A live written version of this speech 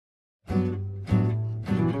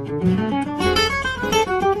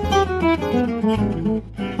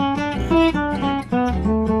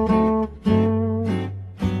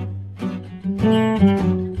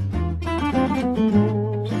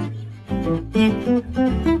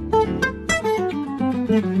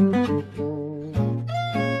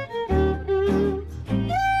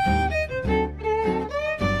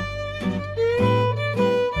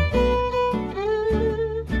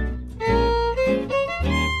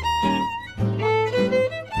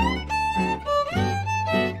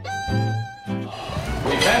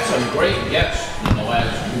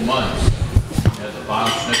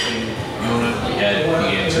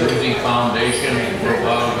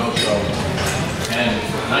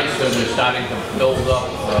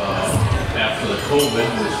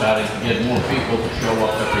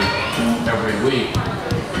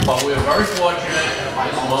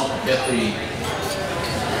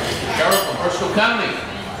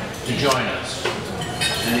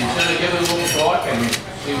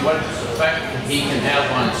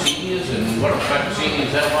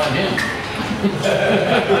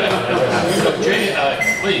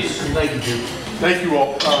Thank you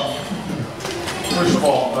all. First of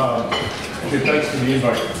all, thanks for the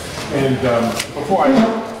invite. And before I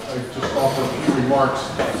just offer a few remarks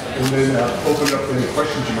and then open up any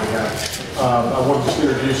questions you might have, I want to just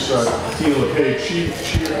introduce Tina LePage.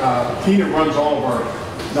 Tina runs all of our,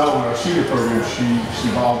 not only our senior programs, she's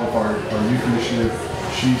involved with our youth initiative.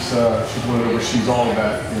 She's one that oversees all of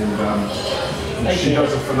that, and she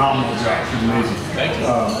does a phenomenal job. She's amazing. Thank you.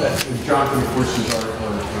 And Jonathan, of course, is our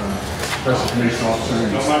press information officer.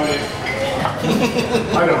 Don't mind me.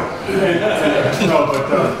 I know. No, but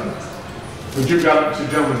when Jim got up to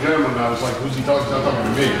gentleman, I was like, who's he talking to? He's not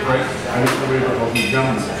talking to me, right? I didn't know about who's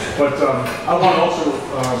gentleman. But I want to also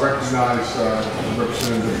recognize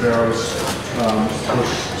Representative Barrows,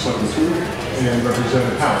 and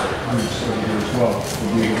Representative House, who's here as well.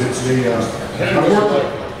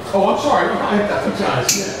 Oh, I'm sorry. I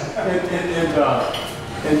apologize.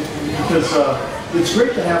 And because it's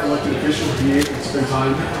great to have elected officials be able to spend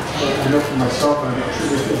time. I know for myself, and I'm sure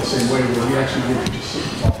they feel the same way, where we actually get to just sit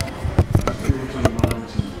and talk, clear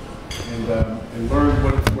minds, and learn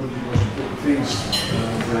what are the most important things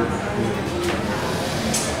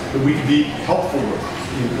that we can be helpful with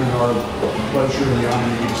in our pleasure and the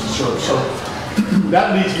honor we get to serve. So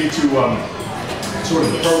that leads me to sort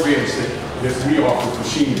of the programs that we offer for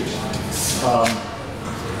seniors.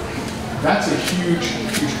 That's a huge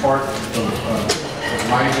part of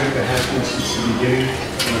my agenda has been since the beginning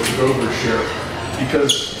to go over Sheriff,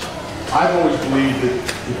 because I've always believed that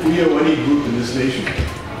if we owe any group in this nation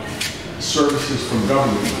services from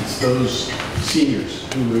government, it's those seniors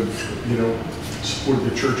who have, supported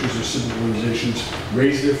the churches or civic organizations,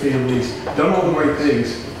 raised their families, done all the right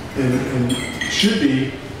things, and should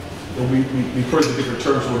be. We've heard the different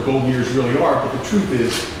terms of what golden years really are, but the truth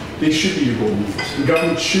is, they should be your golden years. The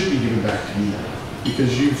government should be giving back to you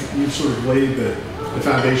because you've sort of laid the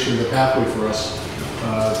foundation, the pathway for us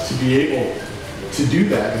to be able to do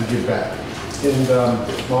that and give back. And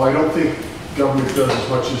while I don't think government does as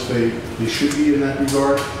much as they should be in that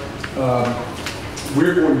regard,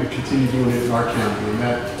 we're going to continue doing it in our county, and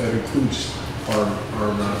that includes our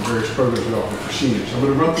various programs we offer for seniors. I'm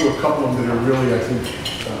going to run through a couple of them that are really, I think,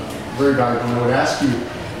 very valuable. And I would ask you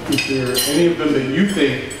if there are any of them that you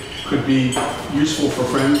think could be useful for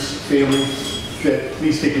friends, family, that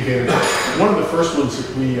please take advantage of. One of the first ones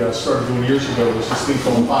that we started doing years ago was this thing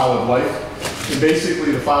called File of Life. And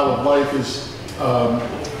basically the File of Life is, I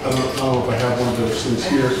don't know if I have one of those things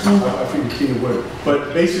here. I figured Tina would.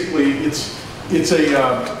 But basically it's a,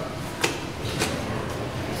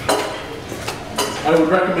 I would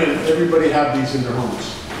recommend everybody have these in their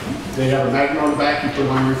homes. They have a magnet on the back, you put it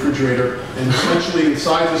on your refrigerator, and essentially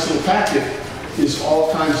inside this little packet is all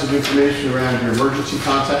kinds of information around your emergency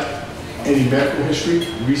contact, any medical history,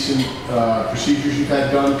 recent procedures you've had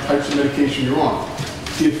done, types of medication you're on.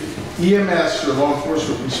 If EMS or law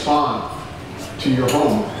enforcement respond to your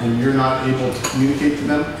home and you're not able to communicate to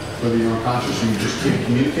them, whether you're unconscious or you just can't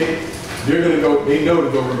communicate, they're going to go, they know to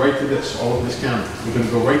go right to this, all of this county. They're going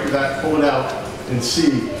to go right to that, pull it out, and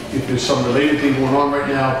see if there's some related thing going on right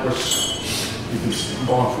now. Of course, if it's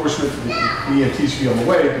law enforcement, the EMTs will be on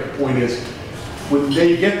the way, but the point is, when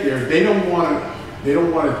they get there, they don't want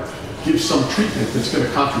to give some treatment that's going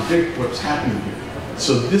to contradict what's happening here.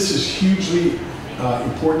 So this is hugely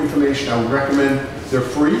important information. I would recommend. They're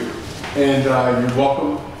free, and you're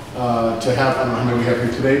welcome to have. I don't know how many we have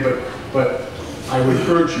here today, but I would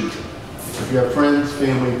encourage you, if you have friends,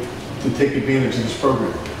 family, to take advantage of this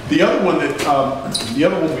program. The other one that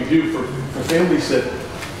we do for families that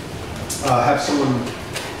have someone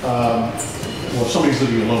well, if somebody's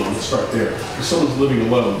living alone, let's start there. If someone's living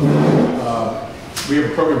alone, we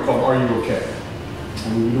have a program called Are You Okay?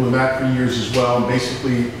 And we've been doing that for years as well. And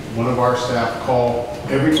basically, one of our staff call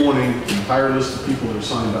every morning the entire list of people that are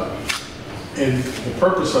signed up. And the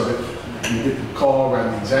purpose of it, you get the call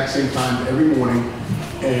around the exact same time every morning,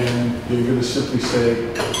 and they're going to simply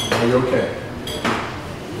say, are you okay?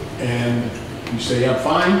 And you say, yeah, I'm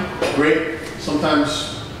fine, great.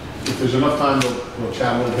 Sometimes, if there's enough time, we'll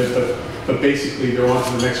chat a little bit, but basically they're on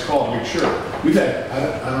to the next call to make sure. We've had,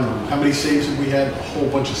 I don't know, how many saves have we had? A whole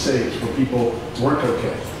bunch of saves where people weren't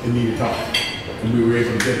okay and needed help. And we were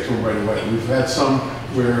able to get it to them right away. We've had some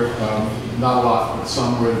where, not a lot, but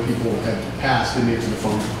some where the people had passed and answered the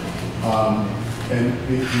phone. And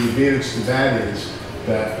the advantage to that is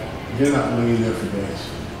that they're not laying there for days.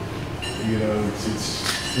 You know,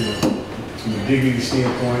 it's you know, from a dignity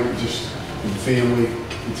standpoint, just from the family,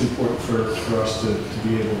 it's important for us to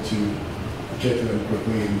be able to get to them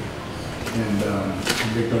quickly and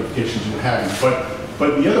make notifications and what have you.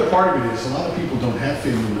 But the other part of it is a lot of people don't have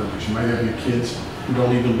family members. You might have your kids who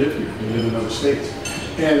don't even live here. They live in other states.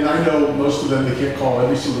 And I know most of them, they can't call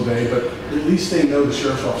every single day, but at least they know the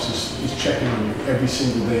sheriff's office is checking on you every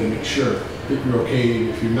single day to make sure that you're okay. And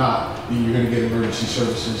if you're not, then you're going to get emergency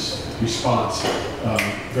services response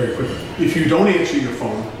very quickly. If you don't answer your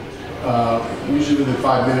phone, usually within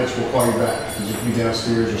 5 minutes we'll call you back, because if you're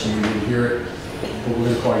downstairs or somebody didn't hear it, but we're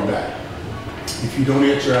going to call you back. If you don't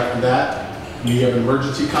answer after that, we have an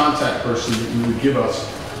emergency contact person that you would give us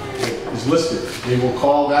that is listed. They will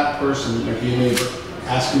call that person, like your neighbor,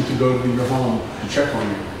 ask them to go to your home and check on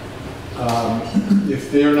you.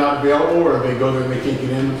 If they're not available or they go there and they can't get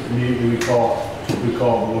in, immediately we call the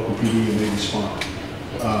local PD and they respond.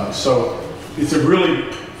 So it's a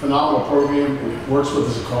really phenomenal program. It works with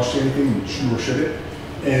us, it costs you anything, nor should it.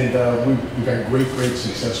 And we've had great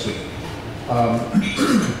success with it.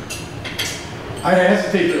 I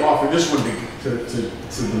hesitate to offer this one to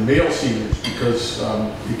the male seniors because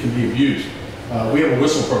it can be abused. We have a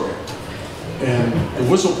whistle program. And the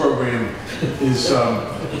whistle program is,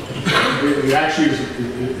 it actually is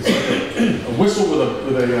like a whistle with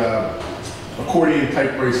a accordion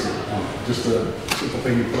type bracelet on it. Just a simple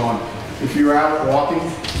thing you put on. If you're out walking,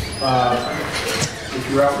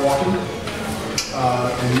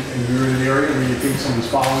 and you're in an area where you think someone's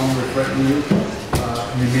following you or threatening you,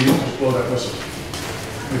 you immediately just blow that whistle.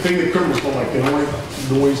 The thing that criminals don't like, they don't like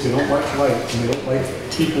noise, they don't like light, and they don't like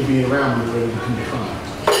people being around when they're ready to commit crime.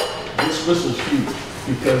 This whistle's huge,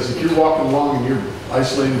 because if you're walking along and you're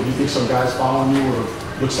isolated, and you think some guy's following you or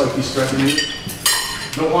looks like he's threatening you,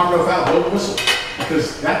 no harm, no foul, blow the whistle.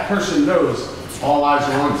 Because that person knows all eyes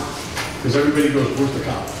are on you. Because everybody goes, where's the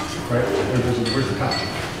cop? Right? Everybody goes, where's the cop?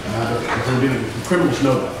 The criminals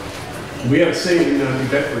know that. We had a saying in New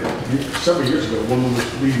Bedford several years ago. A woman was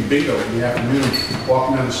reading bingo in the afternoon,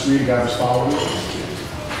 walking down the street, a guy was following her.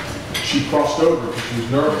 She crossed over because she was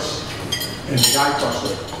nervous, and the guy crossed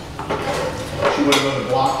over. She went another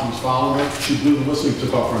block, he was following her, she blew the whistle, he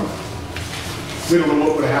took off running. We don't know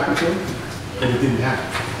what would have happened to him, but it didn't happen,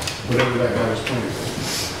 whatever that guy was planning.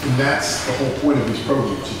 And that's the whole point of these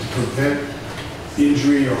programs, is to prevent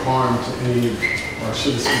injury or harm to any of our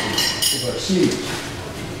citizens, of our seniors.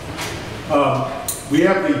 We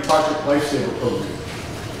have the Project Lifesaver program.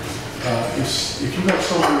 If you have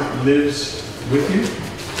someone that lives with you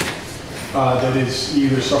that is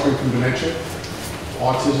either suffering from dementia,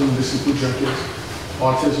 autism, this includes young kids,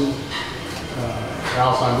 autism,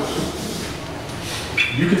 Alzheimer's,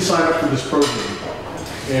 you can sign up for this program,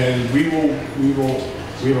 and we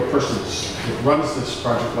have a person that runs this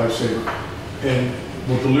Project Lifesaver, and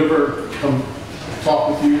will come talk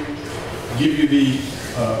with you, give you the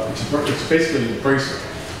it's basically a bracelet.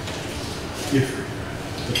 If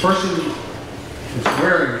the person that's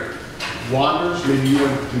wearing it wanders, maybe you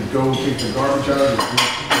went to go take the garbage out or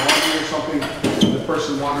laundry or something, and the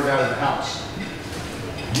person wandered out of the house.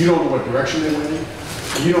 You don't know what direction they went in.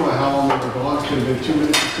 You don't know how long they were gone. It could have been 2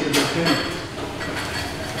 minutes, it could have been 10 minutes.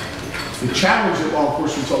 The challenge that law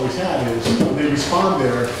enforcement's always had is when they respond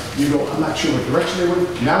there, you go, I'm not sure what direction they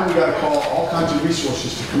went. Now we got to call all kinds of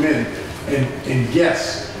resources to come in and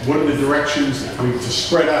guess what are the directions to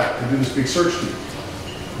spread out and do this big search team.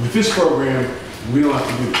 With this program, we don't have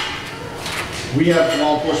to do it. We have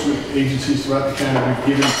law enforcement agencies throughout the county we've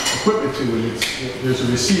given equipment to, and there's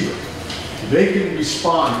a receiver. They can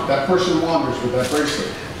respond. If that person wanders with that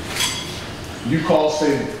bracelet, you call,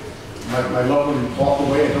 say, my loved one walked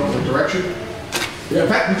away, I don't know the direction. Yeah, in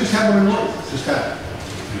fact, we just had one in Norton. We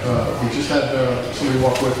just had somebody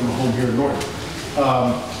walk away from a home here in Norton.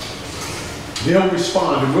 they'll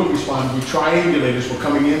respond and will respond. We triangulators were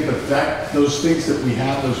coming in, but those things that we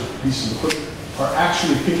have, those pieces of equipment, are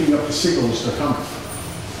actually picking up the signals that are coming.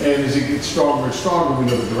 And as it gets stronger and stronger, we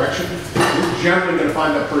know the direction. We're generally going to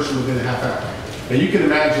find that person within a half hour. Now you can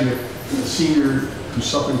imagine if a senior who's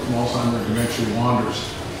suffering from Alzheimer's dementia wanders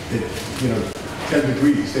at 10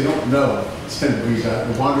 degrees. They don't know it's 10 degrees out.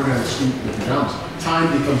 They're wandering down the street with pajamas.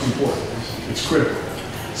 Time becomes important. It's critical.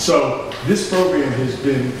 So this program has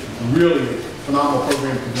been really a phenomenal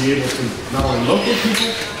program to be able to not only locate people,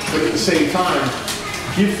 but at the same time,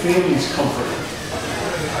 give families comfort.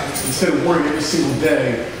 Instead of worrying every single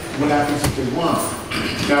day what happens if they wander.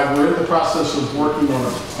 Now we're in the process of working on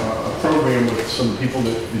a program with some people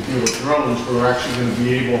that deal with drones, where we're actually going to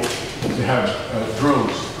be able to have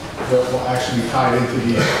drones that will actually be tied into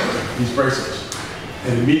these bracelets.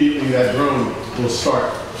 And immediately that drone will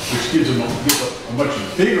start, which gives them a much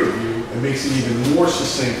bigger view and makes it even more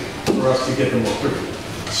succinct for us to get them more quickly.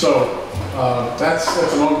 So that's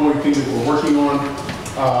an ongoing thing that we're working on.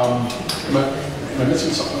 Am I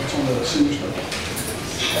missing something else on the senior stuff?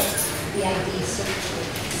 The IDs,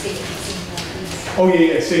 safety senior IDs. Oh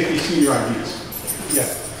yeah, safety senior IDs. Yeah.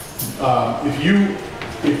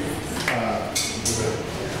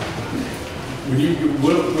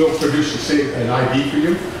 We'll produce an ID for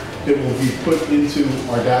you that will be put into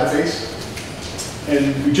our database.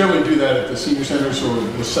 And we generally do that at the senior centers, or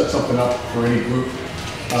we'll set something up for any group.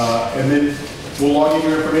 And then we'll log in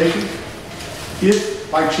your information.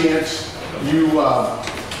 If by chance you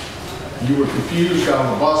were confused, got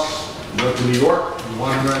on the bus, you went to New York, you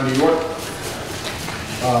wandered around New York,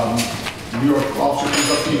 New York officer comes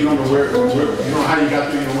up to you, you don't know you don't know how you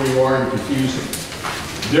got there, you don't know where you are, you're confused.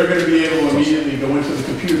 They're going to be able to immediately go into the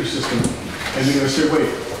computer system, and they're going to say, wait,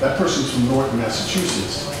 that person's from Norton,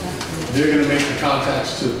 Massachusetts. They're going to make the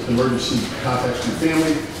contacts to emergency contacts to your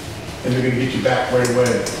family, and they're going to get you back right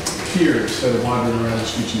away here instead of wandering around the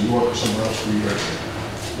streets of New York or somewhere else where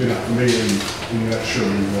you're not familiar and you're not sure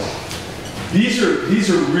where you are. These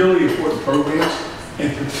are really important programs,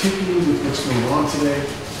 and particularly with what's going on today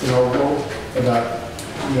in our world about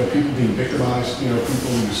people being victimized. People,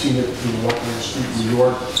 you've seen it, people walking down the street in New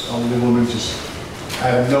York, elderly woman just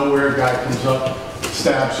out of nowhere, a guy comes up,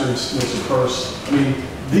 stabs her and steals her purse. I mean,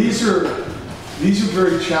 these are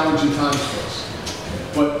very challenging times for us.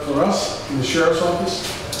 But for us in the Sheriff's Office,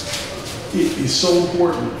 it is so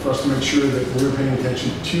important for us to make sure that we're paying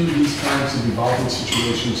attention to these kinds of evolving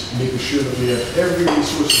situations, making sure that we have every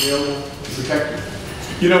resource available to protect them.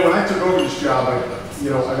 When I took over this job,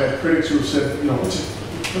 I've had critics who have said,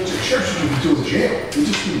 what's a sheriff should be doing in jail? You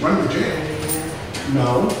just be running the jail.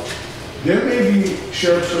 No. There may be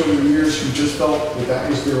sheriffs over the years who just felt that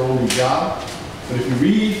was their only job. But if you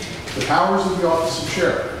read the powers of the office of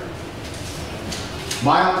sheriff,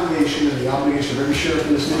 my obligation and the obligation of every sheriff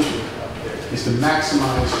in this nation is to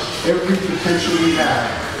maximize every potential we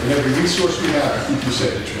have and every resource we have to keep you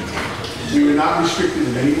safe. We are not restricted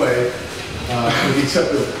in any way,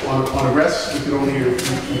 except that on arrests,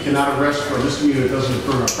 we cannot arrest for a misdemeanor that doesn't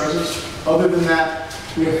occur in our presence. Other than that,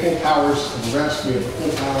 we have full powers of arrest. We have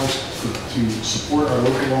full powers to support our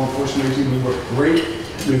local law enforcement agency. We work great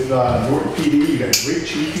with Norton PD. You got a great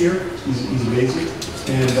chief here. He's amazing.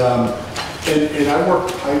 And I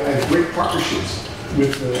have great partnerships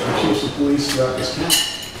with the chiefs of police throughout this county.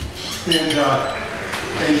 And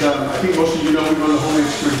I think most of you know we run the Homeland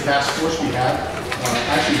Security Task Force. We have,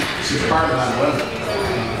 actually, since prior to 9/11.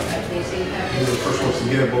 We were the first ones to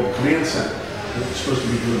get above the command center. It was supposed to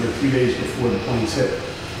be delivered 3 days before the planes hit.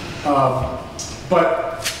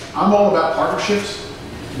 But I'm all about partnerships.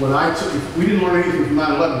 We didn't learn anything from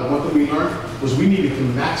 9/11, but one thing we learned was we needed to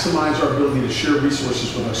maximize our ability to share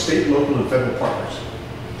resources with our state, local, and federal partners.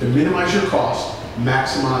 To minimize your costs,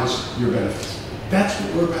 maximize your benefits. That's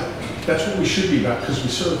what we're about. That's what we should be about, because we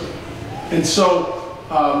serve them. And so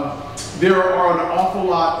there are an awful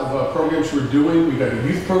lot of programs we're doing. We've got a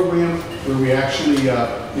youth program where we actually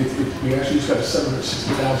just got a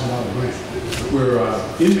 $760,000 grant. Where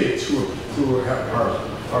inmates who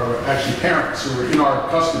are actually parents who are in our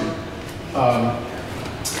custody,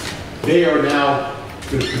 they are now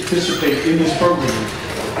going to participate in this program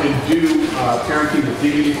and do parenting with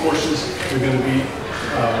dignity courses. They're going to be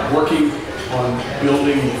working on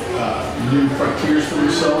building new frontiers for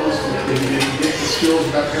themselves. They get the skills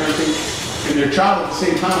about parenting. And their child at the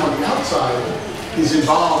same time on the outside is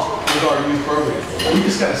involved with our youth program. We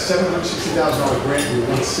just got a $760,000 grant.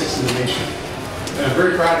 We're 1/6 in the nation. And I'm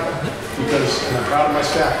very proud of it, and I'm proud of my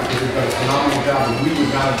staff because they've done a phenomenal job, and we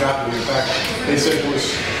would not have gotten it. In fact, they said to us,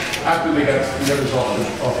 after they got the others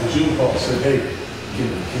off the Zoom call, said, hey,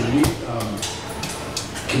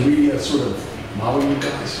 can we sort of model you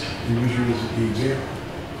guys and use you as the example.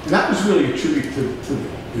 And that was really a tribute to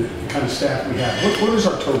the kind of staff we have. What is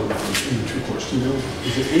our total in the true course? Do you know?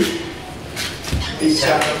 Is it 8? 8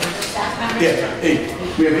 staff? Yeah,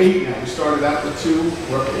 8. We have 8 now. We started out with 2.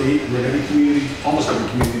 We're up to 8. We're in every community, almost every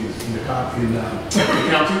community in the county. We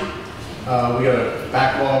got a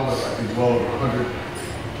backlog of, I think, well over 100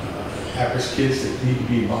 at-risk kids that need to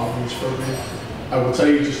be involved in this program. I will tell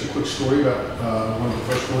you just a quick story about one of the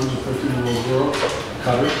first ones, a 13-year-old girl,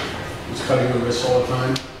 Cutter, was cutting her wrists all the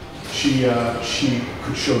time. She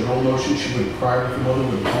could show no emotion. She wouldn't cry with her mother,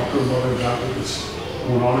 wouldn't talk to her mother about what was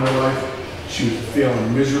going on in her life. She was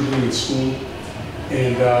failing miserably in school,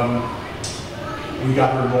 and we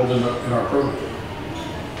got her enrolled in our program.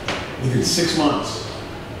 Within 6 months,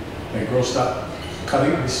 that girl stopped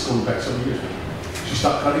cutting. This is going back several years ago. She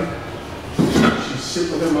stopped cutting. She'd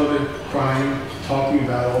sit with her mother, crying, talking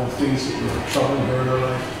about all the things that were troubling her in her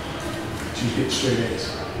life. She was getting straight A's.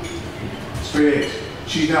 Straight A's.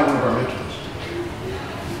 She's now one of our mentors.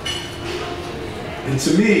 And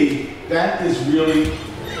to me, that is really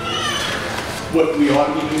what we ought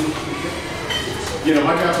to be doing. You know,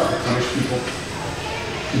 my job's not to punish people.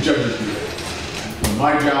 The judges do that. And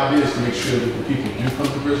my job is to make sure that the people do come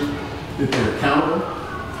to prison, that they're accountable,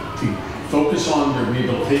 to focus on their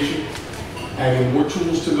rehabilitation, adding more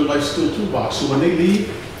tools to their life skill toolbox. So when they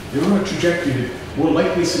leave, they're on a trajectory that will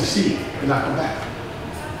likely succeed and not come back.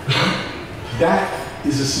 That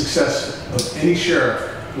is a success of any sheriff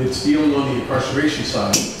that's dealing on the incarceration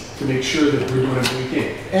side to make sure that we're doing everything we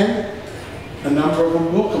can. And a number of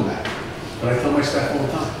them will come back. But I tell my staff all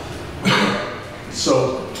the time.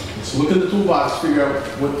 So let's look in the toolbox, figure out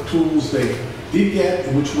what tools they did get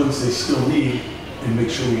and which ones they still need, and make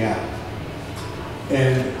sure we add them.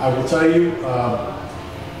 And I will tell you,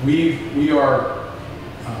 we are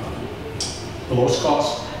the lowest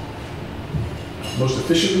cost, most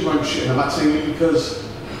efficiently run, and I'm not saying it because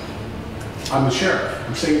I'm the sheriff.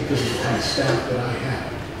 I'm saying it because of the kind of staff that I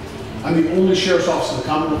have. I'm the only sheriff's office in the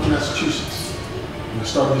Commonwealth of Massachusetts, and I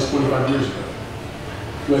started this 25 years ago,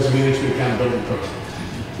 who has a management accountability program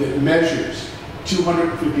that measures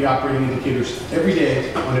 250 operating indicators every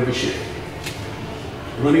day on every shift.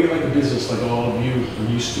 Running it like a business, like all of you are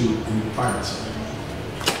used to in the private sector.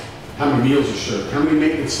 How many meals are served? How many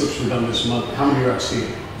maintenance slips were done this month? How many are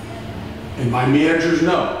outstanding? And my managers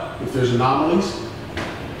know if there's anomalies,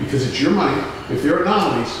 because it's your money. If there are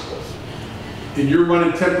anomalies, and you're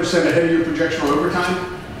running 10% ahead of your projection on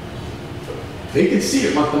overtime, they can see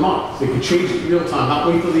it month to month. They can change it in real time, not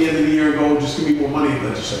wait till the end of the year and go, just give me more money in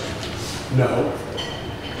legislature. No.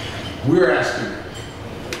 We're asking,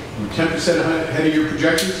 you're 10% ahead of your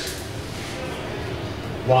projections.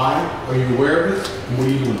 Why? Are you aware of it? And what are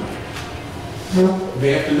you doing about it?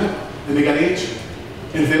 They have to know, and they got to answer.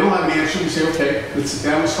 And if they don't have an answer, we say, okay, let's sit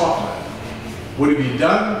down, let's talk about it. What have you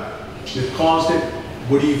done that caused it?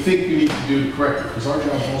 What do you think you need to do to correct it? Because our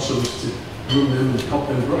job also is to groom them and help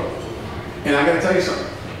them grow. And I got to tell you something.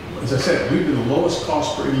 As I said, we've been the lowest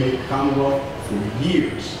cost per inmate in the Commonwealth for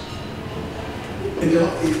years. And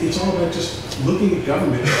it's all about just looking at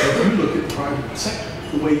government as you look at the private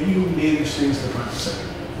sector, the way you manage things in the private sector.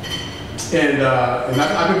 And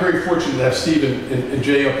I've been very fortunate to have Steve and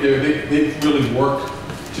Jay up there. They've really worked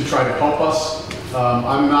to try to help us.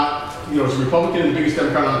 I'm not, as a Republican in the biggest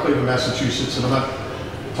Democratic enclave in Massachusetts, and I'm not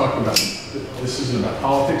talking about, this isn't about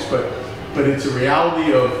politics, but it's a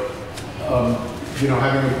reality of,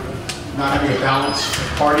 not having a balance of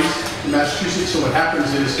parties in Massachusetts. So what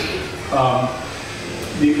happens is,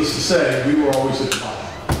 needless to say, we were always at the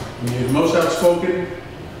bottom. When you're the most outspoken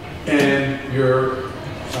and you're,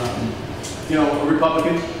 a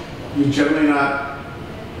Republican, you're generally not,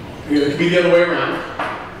 it could be the other way around.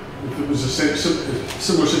 If it was a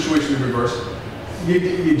similar situation in reverse,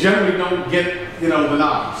 you generally don't get, the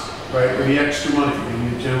nods, right, or the extra money,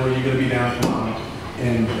 and you're going to be down at the bottom.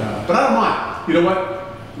 And, but I don't mind. You know what?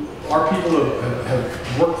 Our people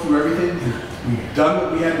have worked through everything, and we've done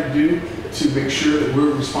what we had to do to make sure that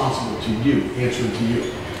we're responsible to you, answering to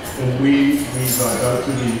you. And we've done it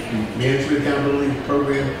through the management accountability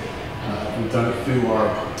program. We've done it through our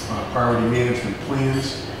priority management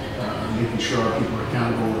plans, making sure our people are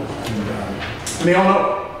accountable, and they all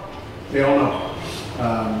know. They all know.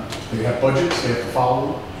 They have budgets, they have to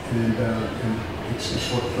follow them, and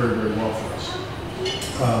it's worked very, very well for us.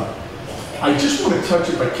 I just want to touch,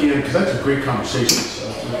 if I can, because that's a great conversation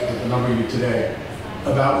with a number of you today,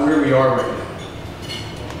 about where we are right now.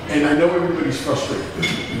 And I know everybody's frustrated.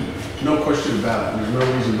 No question about it. There's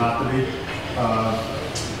no reason not to be.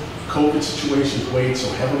 COVID situations weighed so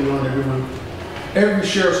heavily on everyone. Every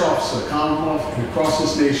sheriff's office in the Commonwealth and across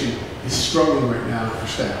this nation is struggling right now for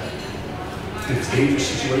staff. And it's a dangerous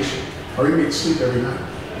situation. Our inmates sleep every night.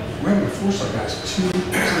 We're having to force our guys 2,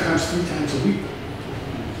 sometimes 3 times a week.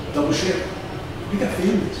 Double shift. We got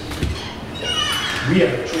families. We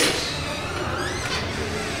have a choice.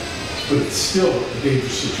 But it's still a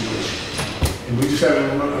dangerous situation. And we just had a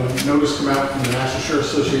notice come out from the National Sheriff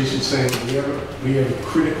Association saying we have a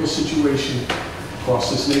critical situation across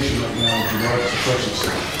this nation right now with regards to corrections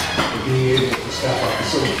staff and being able to staff our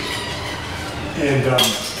facilities. And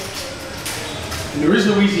there is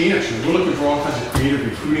no easy answer. We're looking for all kinds of creative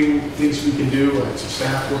recruiting things we can do. I had some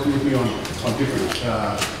staff working with me on different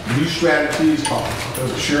new strategies,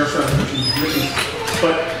 the sheriff's strategy,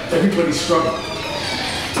 but everybody's struggling.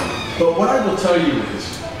 But what I will tell you is,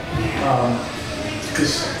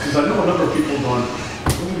 because I know a number of people are going,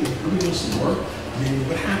 nobody wants to work. I mean,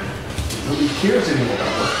 what happened? Nobody cares anymore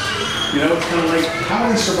about work. You know, it's kind of like, how are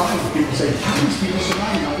they surviving? People say, how are these people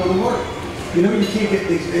surviving? Not going to work. You know, you can't get,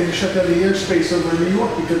 they had to shut down the airspace over in New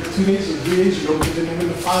York because 2 days or 3 days ago, because they didn't have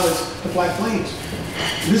enough pilots to fly planes.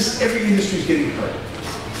 Every industry is getting hurt.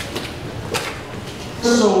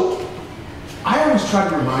 So, I always try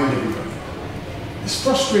to remind everybody, as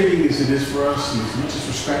frustrating as it is for us, and as much as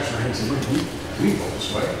we're scratching our heads and we go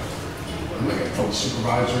this way. I'm not going to tell the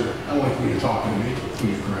supervisor, I don't like when you're talking to me, when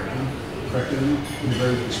you're correcting them in a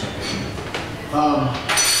very respectful manner.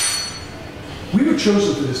 We were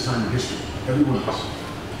chosen for this time in history, every one of us.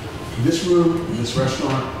 In this room, in this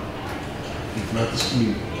restaurant, and throughout this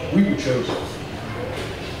community, we were chosen.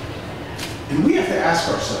 And we have to ask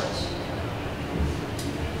ourselves,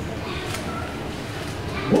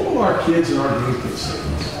 what will our kids and our grandkids say to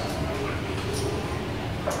us?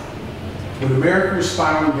 When America is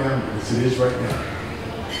spiraling down, as it is right now,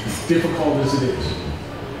 as difficult as it is,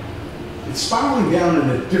 it's spiraling down in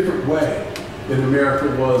a different way than America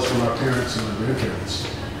was when our parents and our grandparents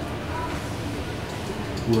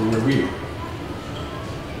were where we are.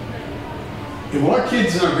 And what our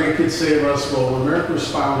kids and our grandkids say to us, well, America is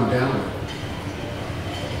spiraling down.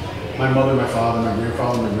 My mother, my father, my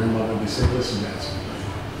grandfather, my grandmother, they say, listen, guys,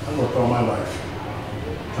 I worked all my life.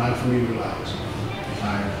 Time for me to relax.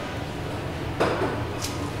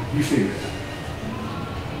 You figure it out.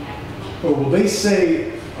 Or will they say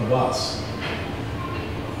of us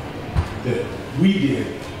that we did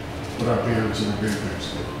what our parents and our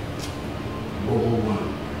grandparents did? World War I,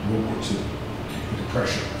 World War II, the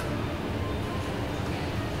Depression.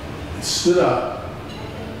 And stood up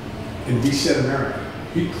and reset America.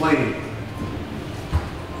 We claimed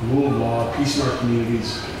rule of law, peace in our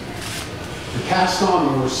communities, and passed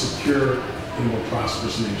on a more secure and more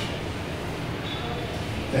prosperous nation.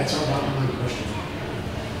 That's our bottom line question.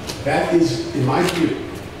 That is, in my view,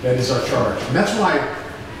 that is our charge. And that's why,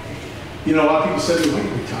 you know, a lot of people said, when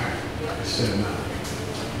you retire? I said, no.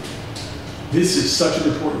 This is such an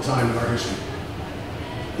important time in our history.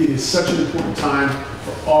 It is such an important time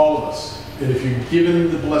for all of us. And if you're given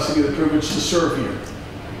the blessing and the privilege to serve here,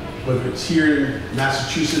 whether it's here in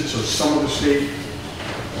Massachusetts or some other state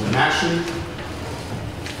or nationally,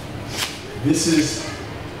 this is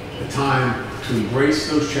the time to embrace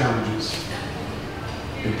those challenges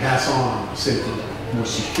and pass on a safer, more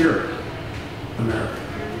secure America.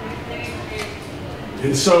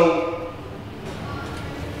 And so,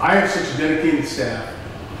 I have such a dedicated staff,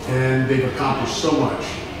 and they've accomplished so much.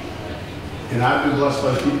 And I've been blessed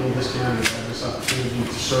by the people of this county that have this opportunity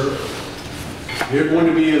to serve. There are going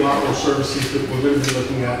to be a lot more services that we're going to be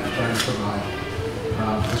looking at and trying to provide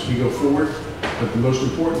as we go forward. But the most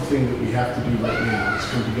important thing that we have to do right now is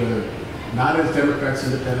come together, not as Democrats,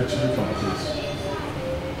 Independents, and Republicans,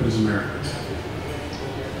 but as Americans.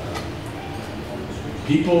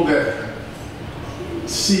 People that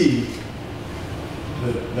see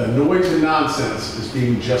the noise and nonsense as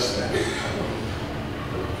being just that.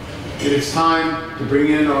 And it's time to bring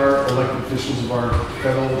in our elected officials of our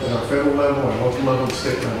federal level, our local level, and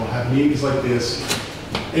state level, have meetings like this,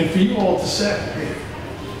 and for you all to say, hey,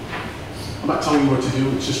 I'm not telling you what to do,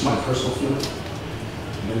 it's just my personal feeling.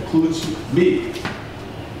 It includes me.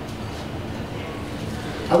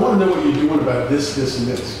 I want to know what you're doing about this, this, and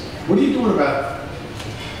this. What are you doing about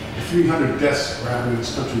the 300 deaths we're having in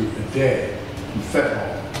this country a day from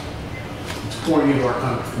fentanyl? It's pouring into our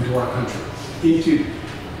country, into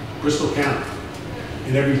Bristol County,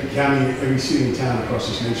 in every county, every city and town across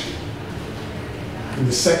this nation. And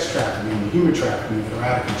the sex trafficking, the human trafficking that are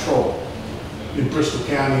out of control in Bristol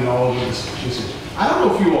County and all over this. I don't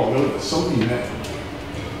know if you all know this, some of you may.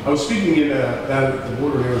 I was speaking down at the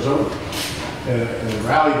border in Arizona, at a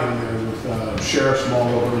rally down there with sheriffs from all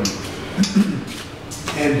over,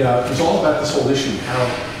 and it was all about this whole issue, how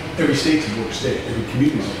every state's a border state, every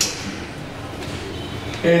community is a border state.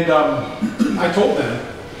 And I told them,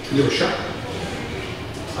 and they were shocked.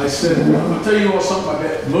 I said, I'll tell you all something I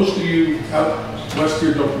bet most of you out west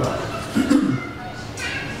here don't know.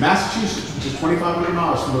 Massachusetts, which is 2,500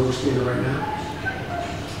 miles from where we're standing right now,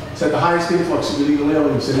 it's had the highest influx of illegal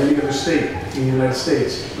aliens in any other state in the United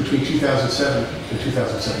States between 2007 and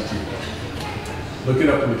 2017. Look it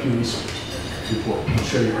up in the Pew Research report. I'll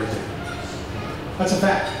show you right there. That's a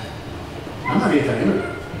fact. I'm not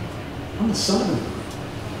anti-immigrant. I'm the son of an immigrant.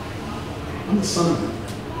 I'm the son of an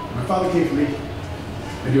immigrant. My father came from me.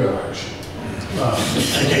 I do have Irish.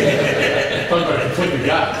 Talking about a conflicted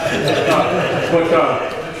guy.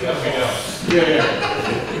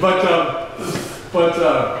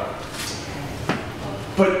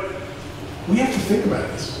 But we have to think about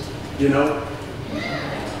this. You know,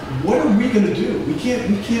 what are we going to do? We can't.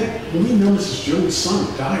 When we know Mrs. Jones' son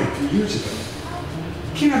died 3 years ago,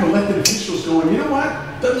 we can't have elected officials going, you know what?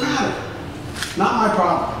 Doesn't matter. Not my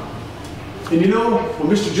problem. And you know, when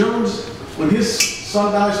Mr. Jones, when his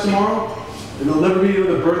son dies tomorrow, and there'll never be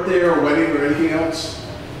another birthday or wedding or anything else,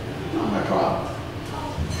 not my problem.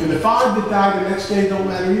 And the 5 that die the next day don't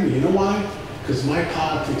matter either. You know why? Because my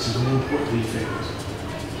politics is more important than your families.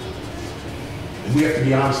 And we have to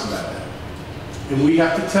be honest about that. And we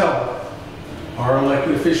have to tell our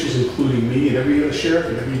elected officials, including me and every other sheriff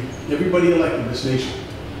and everybody elected in this nation,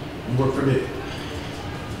 you work for me. I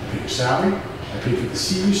pay your salary, I pay for the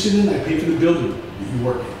seat you sit in, I pay for the building that you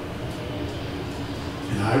work in.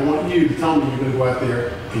 And I want you to tell me you're going to go out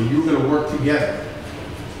there and you're going to work together.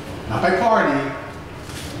 Not by party,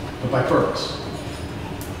 but by purpose.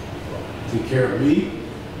 Take care of me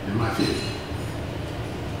and my family.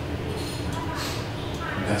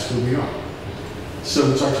 And that's where we are.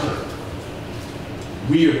 So it's our time.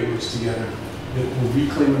 We are the ones together that will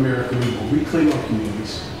reclaim America, we will reclaim our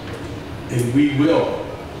communities, and we will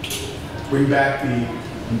bring back the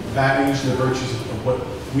values and the virtues of what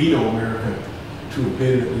we know America to have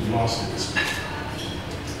been that we've lost in this.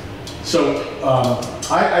 So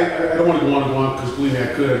I don't want to go on because believe me,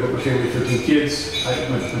 I could. I've got my family of 15 kids.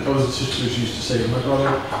 My brothers and sisters used to say, my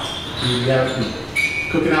brother, we have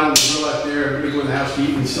cooking out on the grill out there, everybody go in the house to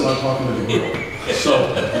eat and still out talking to the grill. So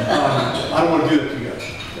I don't want to do that to you guys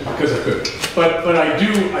because I could. But I do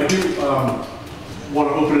want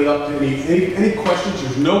to open it up to any questions.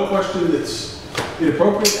 There's no question that's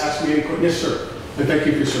inappropriate. Ask me any question. Yes, sir. And thank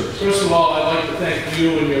you for your service. First of all, I'd like to thank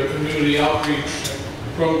you and your community outreach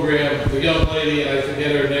program. The young lady, and I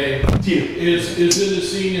forget her name, Tina, is in the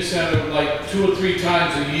senior center like 2 or 3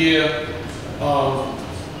 times a year.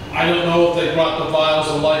 I don't know if they brought the vials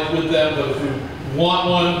of life with them, but if you want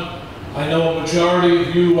one, I know a majority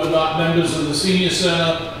of you are not members of the senior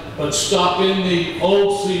center, but stop in the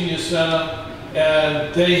old senior center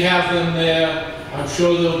and they have them there. I'm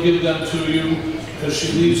sure they'll give them to you because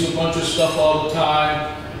she leaves a bunch of stuff all the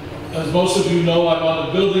time. As most of you know, I'm on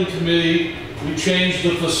the building committee. We changed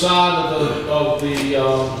the facade of the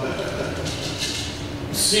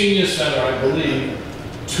senior center, I believe,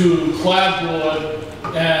 to clapboard,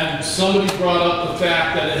 and somebody brought up the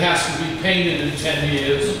fact that it has to be painted in 10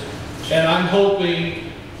 years. And I'm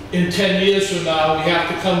hoping in 10 years from now, we have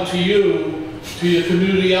to come to you, to your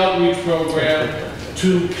community outreach program,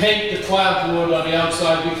 to paint the clapboard on the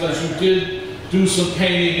outside because you did do some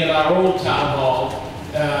painting in our old town hall.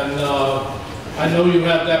 And I know you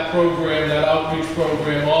have that program, that outreach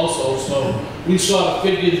program also, so we sort of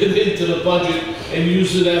figured it into the budget and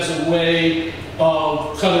used it as a way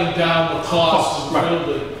of cutting down the cost of the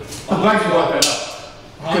building. I'm glad you brought that up.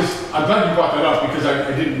 I'm glad you brought that up because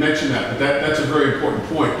I didn't mention that, but that's a very important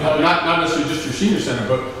point. Not necessarily just your senior center,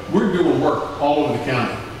 but we're doing work all over the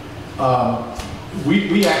county.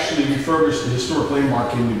 We actually refurbished the historic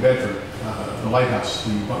landmark in New Bedford, the lighthouse,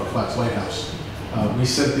 the Butler Flats Lighthouse. We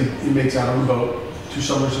sent the inmates out on the boat 2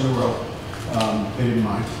 summers in a row. They didn't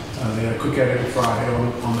mind. They had a cookout every Friday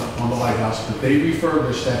on the lighthouse, but they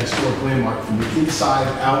refurbished that historic landmark from the inside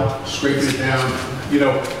out, scraping it down. You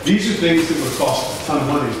know, these are things that would cost a ton of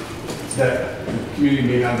money that the community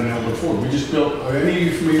may not have been able to afford. We just built, are any of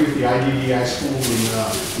you familiar with the IDDI school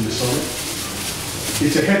in the summer?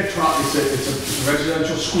 It's a head trauma, it's a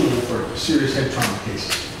residential school for serious head trauma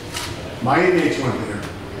cases. My inmates went there.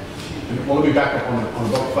 And, well, let me back up on the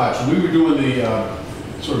Butler Flats. When we were doing the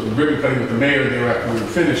sort of the ribbon cutting with the mayor there after we were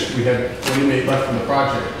finished, we had one inmate left from the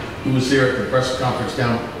project who was there at the press conference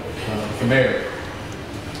down with the mayor.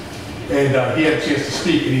 And he had a chance to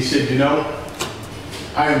speak, and he said, you know,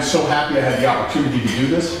 I am so happy I had the opportunity to do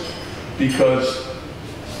this because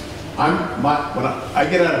when I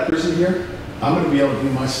get out of prison here, I'm going to be able to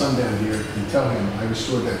bring my son down here and tell him I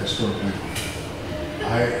restored that historic landmark.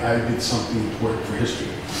 I did something important for history.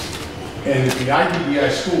 And at the IDBI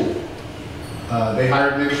school, they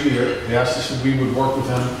hired an engineer. They asked us if we would work with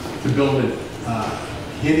them to build a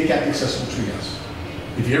handicapped accessible treehouse.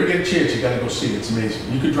 If you ever get a chance, you got to go see it. It's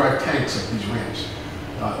amazing. You could drive tanks up these ramps.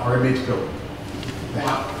 Our inmates built it.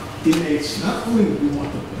 That inmates, not only do we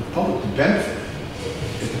want the public to benefit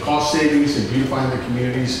at the cost savings and beautifying their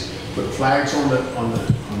communities, put flags on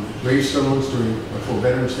the gravestones for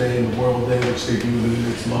Veterans Day and Memorial Day, which they do, and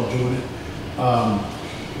inmates love doing it.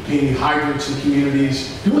 Painting hydrants in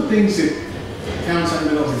communities, doing things that towns haven't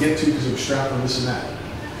been able to get to because they're strapped on this and that.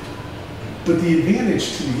 But the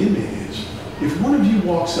advantage to the inmate is, if one of you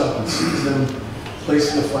walks up and sees them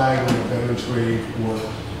placing a flag on a veteran's grave,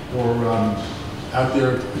 or out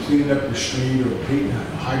there cleaning up the street, or painting a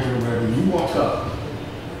hydrant or whatever, and you walk up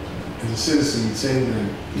as a citizen and say to them,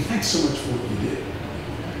 "Hey, thanks so much for what you did."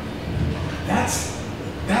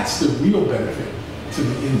 That's the real benefit to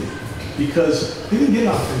the inmate, because they didn't get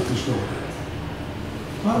out there with this growing up.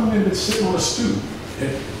 A lot of them have been sitting on a stoop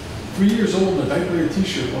at 3 years old in a diaper and a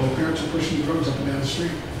t-shirt while their parents are pushing drugs up and down the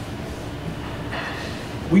street.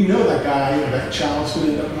 We know that guy or that child's going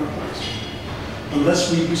to end up in our place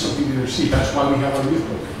unless we do something to intercede. That's why we have our youth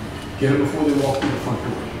program. Get them before they walk through the front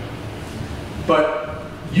door. But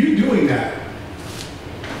you doing that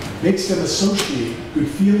makes them associate good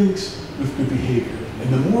feelings with good behavior.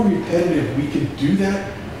 And the more repetitive we can do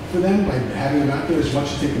that for them by having them out there as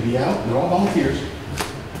much as they can be out, they're all volunteers,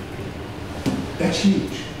 that's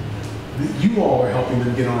huge. You all are helping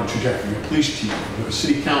them get on a trajectory. A police chief, a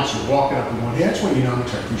city council walking up and going, "Hey, that's what you know, I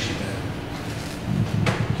appreciate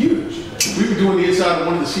that." Huge. We were doing the inside of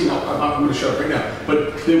one of the senior, I'm going to shut up right now,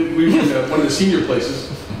 but we were in one of the senior places,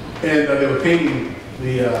 and they were painting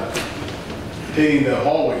the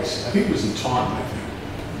hallways. I think it was in Taunton, I think.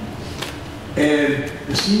 And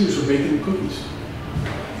the seniors were baking cookies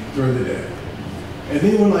during the day. And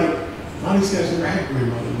they were like, a lot of these guys never had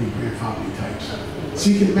grandmotherly, grandfatherly types. So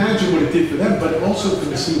you can imagine what it did for them, but also for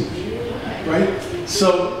the seniors, right?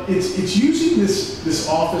 So it's using this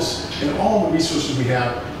office and all the resources we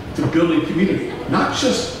have to build a community, not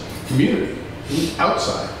just community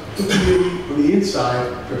outside, but community on the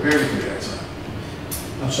inside, preparing for the outside.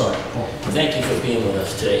 I'm sorry, Paul. Thank you for being with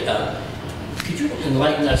us today. Could you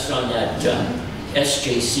enlighten us on that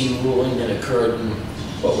SJC ruling that occurred in,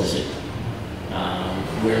 what was it?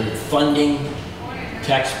 Where funding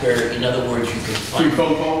taxpayer, in other words, you could fund... 3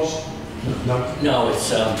 phone calls? No. No,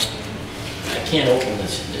 it's, I can't open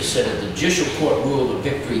this. They said that the judicial court ruled a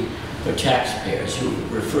victory for taxpayers, who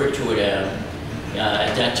referred to it as,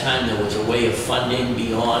 at that time, there was a way of funding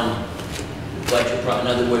beyond budget. In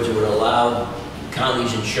other words, it would allow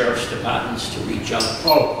counties and sheriff's departments to reach out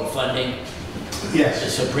for funding. Yes. The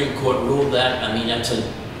Supreme Court ruled that. I mean, that's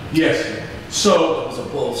a... Yes. So... It was a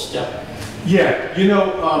bold step. Yeah, you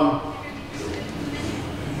know,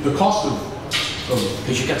 the cost of...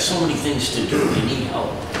 Because you got so many things to do, you need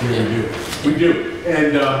help. Yeah, we do.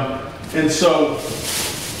 And so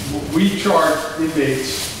we charge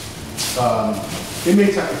inmates,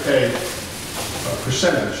 inmates have to pay a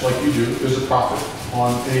percentage, like you do. There's a profit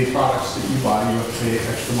on any products that you buy. You have to pay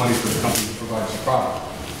extra money for the company that provides the product.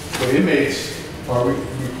 So inmates are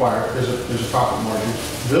required, there's a profit margin.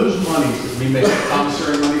 Those monies that we make, the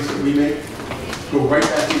commissary monies that we make, go right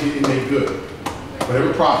back into the inmate good.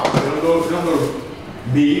 Whatever profit, they don't go to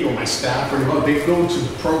me or my staff or anyone, they go to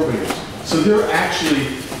the programs. So they're actually,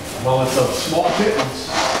 while it's a small pittance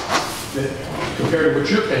that compared to what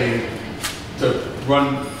you're paying to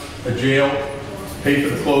run a jail, pay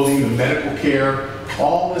for the clothing, the medical care,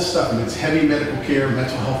 all this stuff, and it's heavy medical care,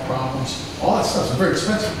 mental health problems, all that stuff is very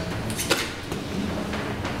expensive.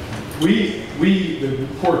 The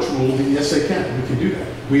courts ruled that yes, they can. We can do that.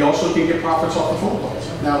 We also can get profits off the phone calls.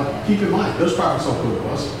 Now, keep in mind, those profits don't go to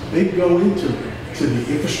us. They go into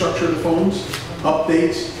the infrastructure of the phones,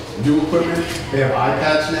 updates, new equipment. They have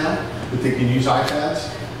iPads now that they can use iPads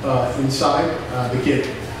inside. They can't,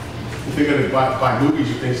 if they're going to buy movies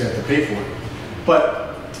or things, they have to pay for it.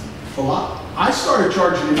 But a lot. I started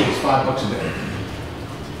charging inmates $5 a day.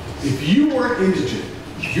 If you weren't indigent,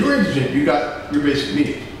 if you're indigent, you got your basic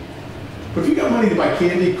needs. But if you got money to buy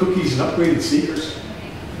candy, cookies, and upgraded sneakers,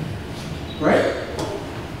 right?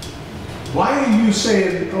 Why are you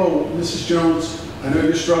saying, "Oh, Mrs. Jones, I know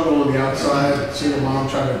you're struggling on the outside, single mom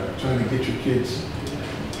trying to get your kids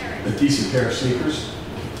a decent pair of sneakers"?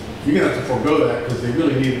 You're gonna have to forego that because they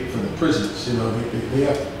really need it for the prisons. You know,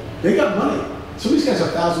 they got money. Some of these guys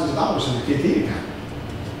have thousands of dollars in their canteen account.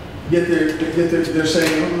 Yet they're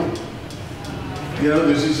saying, "Oh no." You know,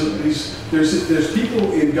 there's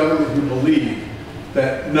people in government who believe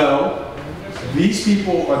that no, These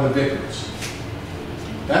people are the victims.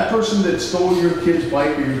 That person that stole your kid's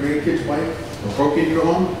bike or your grandkid's bike or broke into your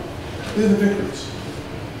home, they're the victims.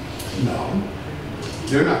 No,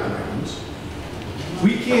 they're not the victims.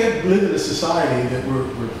 We can't live in a society that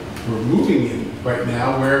we're moving in right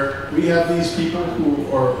now where we have these people who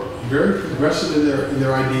are very progressive in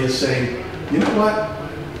their ideas saying, you know what,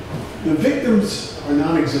 the victims are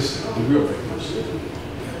non-existent, the real victims.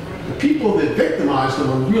 The people that victimize them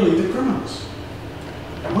are really the criminals.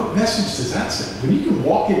 What message does that send? When you can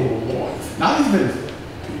walk into a wall, not even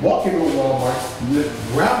walk into a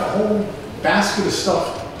Walmart, grab a whole basket of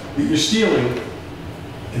stuff that you're stealing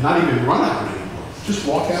and not even run out of it anymore. Just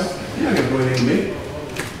walk out. You're not going to do anything to me.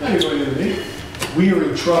 You're not going to do anything to me. We are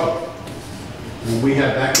in trouble when we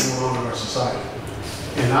have that going on in our society.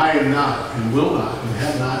 And I am not, and will not, and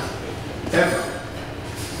have not ever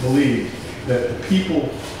believed that the people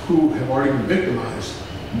who have already been victimized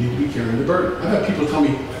need to be carrying the burden. I've had people tell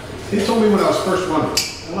me, they told me when I was first running,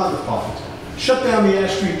 a lot of the politics, shut down the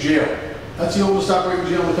Ash Street jail. That's the oldest operating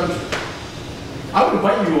jail in the country. I would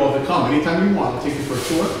invite you all to come anytime you want. I'll take you for a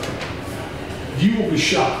tour. You will be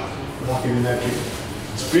shocked walking in that jail.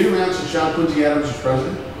 It's been around since John Quincy Adams was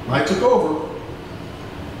president. When I took over,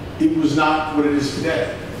 it was not what it is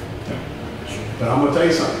today. But I'm going to tell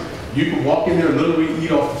you something. You can walk in there and literally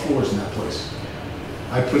eat off the floors in that place.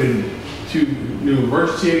 I put in 2 new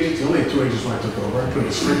emergency agents. I only had 2 agents when I took over. I put in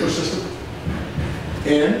a sprinkler system.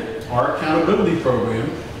 And our accountability program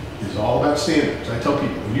is all about standards. I tell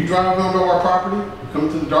people, when you drive onto our property, you come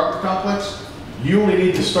to the Dartmouth complex, you only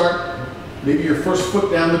need to start maybe your first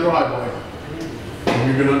foot down the driveway, and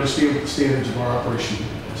you're going to understand what the standards of our operation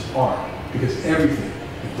are. Because everything,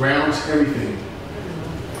 the grounds, everything,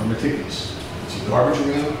 are meticulous. It's garbage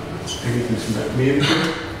around, everything's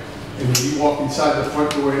manicured, and when you walk inside the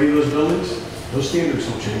front door of any of those buildings, those standards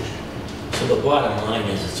don't change. So the bottom line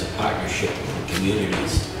is it's a partnership with the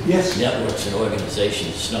communities, yes, networks and organizations.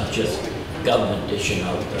 It's not just government dishing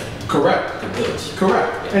out the goods.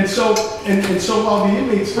 Correct. Yeah. And so while the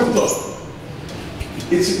inmates, look,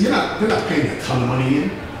 they're not paying a ton of money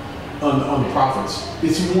in on the profits.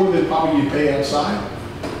 It's more than probably you pay outside.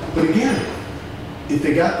 But again, if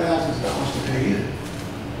they got thousands of dollars to pay in,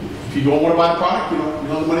 if you don't want to buy the product, you don't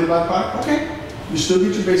have the money to buy the product, okay. You still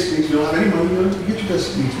get your basic needs. You don't have any money, you get your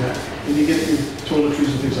basic needs met, and you get your toiletries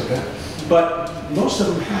and things like that. But most of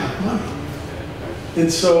them have money,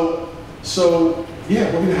 and so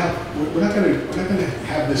yeah, we're not gonna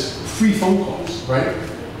have this free phone calls, right?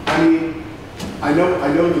 I mean, I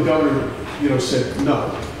know the governor, said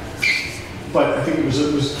no, but I think it was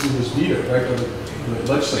vetoed, right?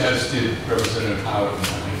 The legislature. As did Representative Howard.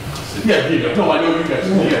 Yeah, no, I know you guys.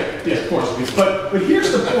 Yeah, of course. But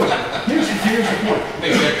here's the point. Here's the point.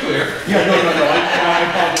 Make that clear. Yeah, no.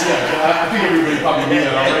 I think everybody probably knew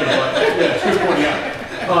that already. But yeah, it's good pointing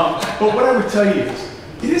out. But what I would tell you is,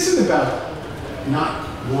 it isn't about not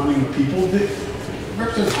wanting people.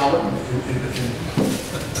 Representative Howard and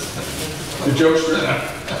the jokester,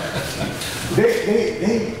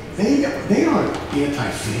 they aren't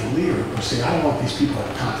anti-family or say I don't want these people to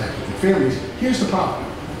have contact with their families. Here's the problem.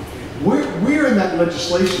 Where in that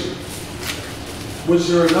legislation was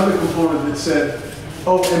there another component that said,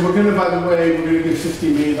 oh, and we're going to, by the way, we're going to give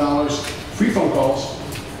 $15 million free phone calls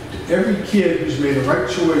to every kid who's made the right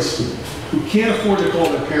choice, who can't afford to call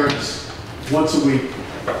their parents once a week,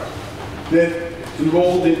 that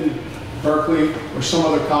enrolled in Berkeley or some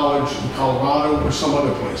other college in Colorado or some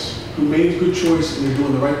other place, who made a good choice and they're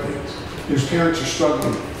doing the right things. Whose parents are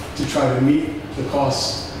struggling to try to meet the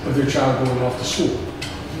costs of their child going off to school.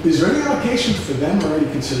 Is there any allocation for them or any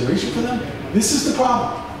consideration for them? This is the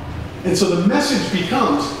problem. And so the message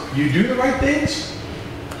becomes, you do the right things,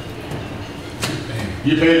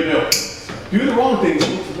 you pay the bill. Do the wrong things,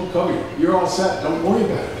 we'll cover you. You're all set, don't worry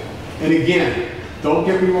about it. And again, don't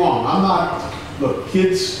get me wrong, look,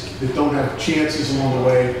 kids that don't have chances along the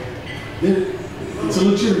way, it's a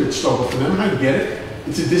legitimate struggle for them, and I get it.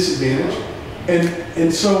 It's a disadvantage.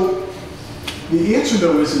 And so the answer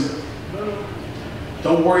though isn't,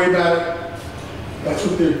 don't worry about it. That's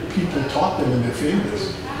what their people taught them and their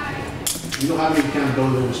families. You don't have any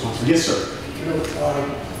accountability or responsibility. Yes, sir.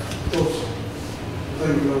 Those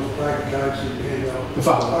black guys that hand out the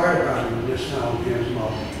fire department just now hands them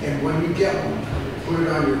out. And when you get one, put it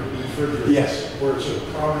on your refrigerator. Yes. Where it's a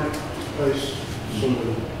prominent place so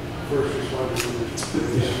the first responders.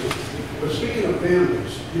 But speaking of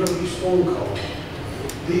families, these phone calls,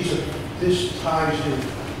 this ties in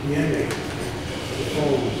the inmate, the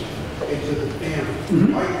phones, into the family.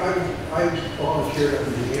 Mm-hmm. I volunteered up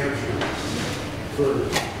in New Hampshire for the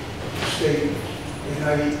state, and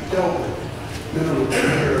I dealt with minimum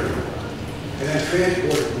security. And I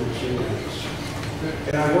transported them to inmates.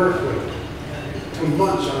 And I worked with them for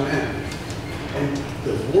months on end. And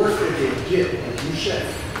the work that they did, like you said,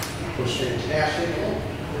 was fantastic.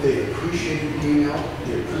 They appreciated being out.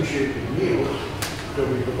 They appreciated the meals that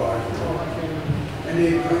we provided for them. And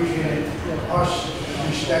they appreciated us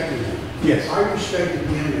respecting them. Yes. I respected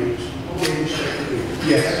the inmates. They respected me. Yes.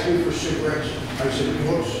 They asked me for cigarettes. I said,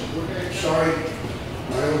 whoops, sorry,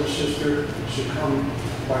 my older sister succumbed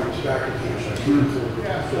by tobacco cancer. I couldn't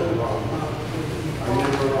fill the bottom. I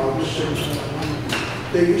never allowed the cigarettes.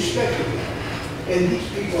 They respected me. And these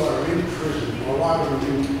people are in prison. A lot of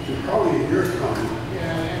them, probably in your county,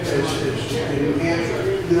 as in New Hampshire,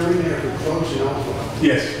 they're in there for drugs and alcohol.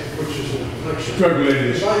 Yes. Which is an affliction. Drug-related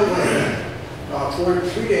issue. By the way,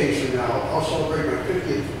 3 days from now, I'll celebrate my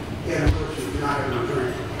 50th anniversary of not having a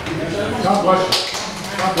drink. God bless you.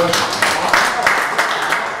 God bless you.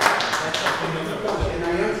 And I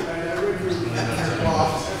read your law,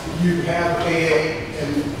 you have AA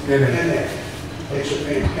and NA. It's a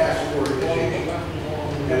fantastic organization.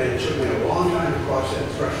 And it took me a long time to cross that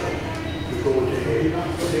threshold to go into AA.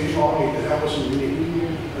 But they taught me that I wasn't unique.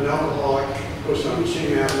 An alcoholic goes on the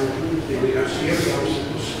same avenue. They may not see every house that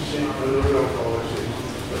was same another alcoholic,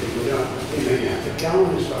 but they go down. They may have to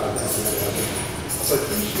gallon is $5,000 down that avenue. But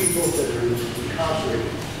these people that are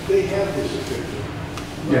incarcerated, they have this addiction.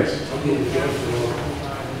 Yes.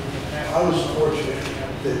 I was fortunate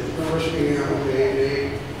that the first meeting I went to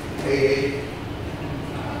AA,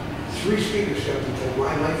 3 speakers got to tell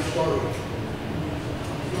my life story.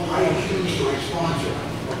 I accused my sponsor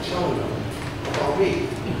of telling them about me,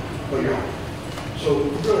 but no. So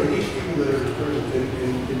really, these people that are in prison,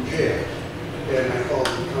 in jail, and I call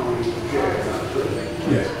them county jail, not prison.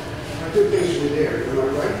 Yes. They're basically there, am I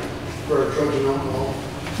right? For drugs and alcohol.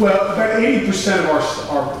 Well, about 80% of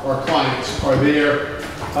our clients are there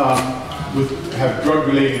have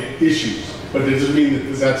drug-related issues, but it doesn't mean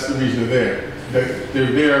that that's the reason they're there.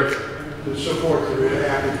 They're there. The support they're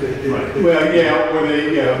advocate. Right. Well, yeah, or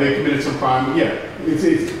they committed some crime. Yeah,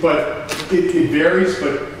 but it varies.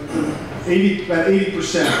 But about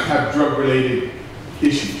 80% have drug-related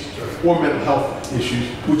issues or mental health issues,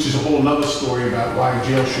 which is a whole other story about why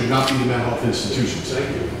jail should not be the mental health institutions. Thank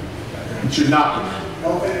you. It should not be.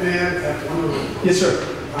 Oh, and man, that's one of them. Yes, sir.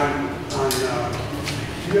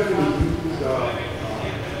 Do you have any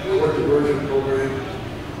court diversion program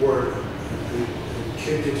where the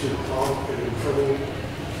kid gets involved and in trouble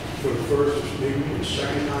for the first, maybe the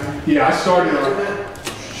second time? Yeah, I started on that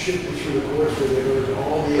shifted through the courts where they go to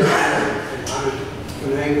all the and kind of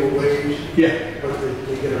finagle ways. Yeah. But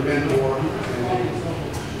they get a mentor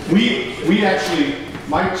and we actually,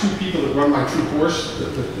 my 2 people that run my True Course,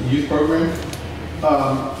 the youth program,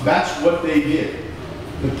 that's what they did.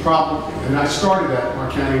 The problem, and I started that in our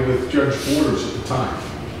county with Judge Borders at the time,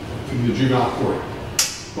 from the juvenile court.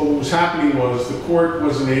 But what was happening was the court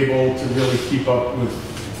wasn't able to really keep up with,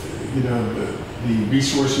 the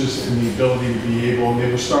resources and the ability to be able, and they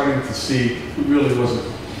were starting to see it really wasn't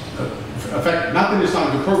effective. Not that it's not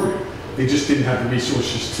a good program, they just didn't have the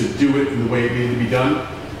resources to do it in the way it needed to be done.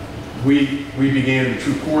 We began the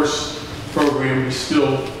True Course program. We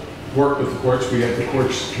still work with the courts. We have the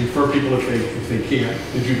courts refer people if they can't,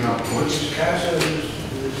 the juvenile courts. Is CASA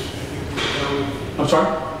I'm sorry?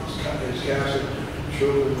 Is CASA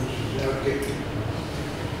Children's Advocate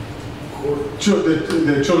Court?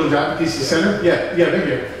 The Children's Advocacy Center? Yeah, they're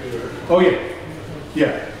here. Oh yeah,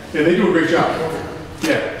 they do a great job.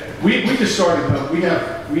 Yeah, we just started. I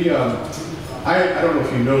don't know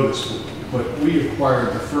if you know this, but we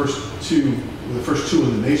acquired the first two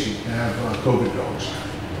in the nation to have COVID dogs,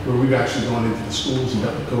 where we've actually gone into the schools and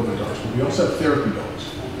got the COVID dogs. But we also have therapy dogs,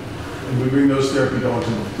 and we bring those therapy dogs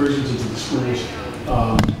into the prisons, into the schools.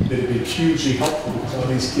 They've been hugely helpful because all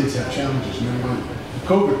these kids have challenges. And then the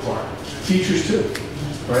COVID part, teachers too,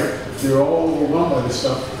 right? They're all overwhelmed by this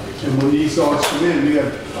stuff. And when these dogs come in, we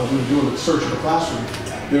were doing a search of the classroom.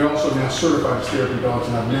 They're also now certified as therapy dogs,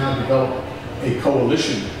 and I've now developed a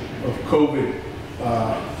coalition of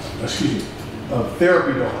of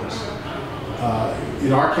therapy dogs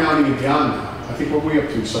in our county and beyond now. I think what are we up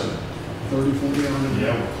to, son? 30, 40 on them?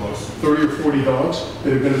 Yeah, we're close. 30 or 40 dogs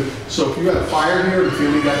that have been. So if you had a fire here and the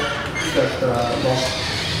family got lost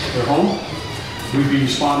their home, we'd be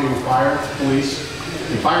responding with fire, police.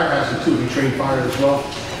 And fire has them too. We train fire as well.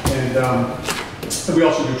 And we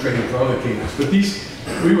also do training for other canines. But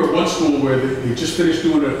we were at one school where they just finished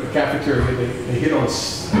doing a cafeteria. They hit on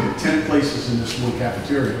 10 places in this one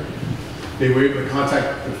cafeteria. They were able to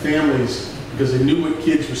contact the families because they knew what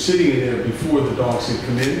kids were sitting in there before the dogs had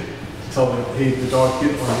come in. Tell them, hey, the dog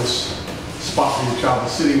hit on this spot where your child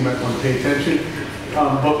is sitting, you might want to pay attention.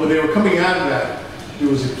 But when they were coming out of that, there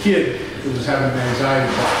was a kid that was having an anxiety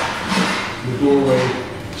attack in the doorway,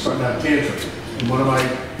 starting to have a tantrum. And one of my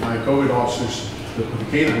COVID officers, the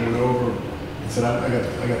canine, went over and said, I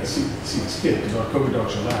got to see this kid, because our COVID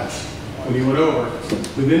dogs are labs. When he went over,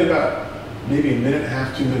 within about maybe a minute and a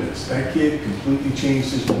half, 2 minutes, that kid completely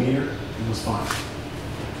changed his demeanor and was fine.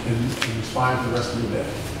 And he was fine for the rest of the day.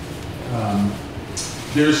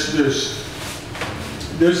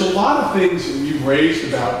 There's a lot of things that you've raised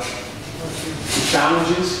about the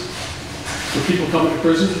challenges for people coming to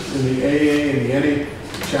prison, and the AA and the NA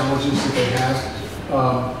challenges that they have.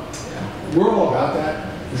 We're all about that.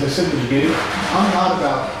 As I said at the beginning, my job's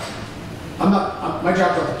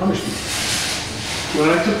not to punish people. When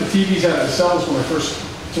I took the TVs out of the cells when I first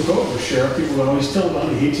took over as sheriff, people go, oh, he's still on,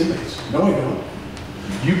 he hates inmates. No, I don't.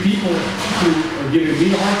 You people who are giving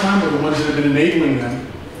me a hard time are the ones that have been enabling them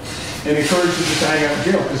and encouraged them just to hang out in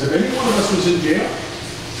jail. Because if any one of us was in jail,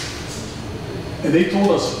 and they told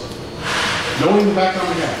us, knowing the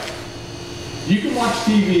background we have, you can watch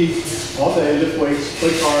TV all day, lift weights,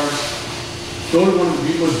 play cards, go to one of the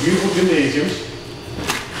most beautiful gymnasiums.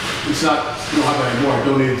 It's not, you don't have that anymore. I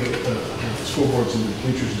donated the scoreboards and the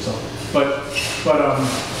bleachers and stuff.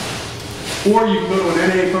 Or you can go to an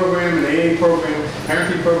NA program, an AA program,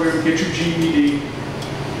 parenting program, get your GED,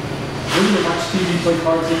 then you watch TV, play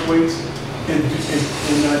cards, lift weights, and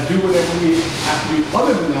do whatever we have to do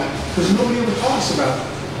other than that, because nobody ever taught us about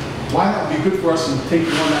why that would be good for us and taking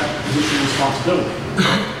on that position of responsibility.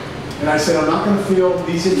 And I said, I'm not going to fail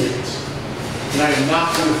these inmates, and I am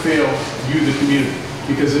not going to fail you, the community.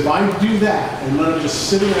 Because if I do that and let them just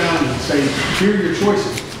sit around and say, here are your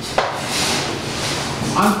choices,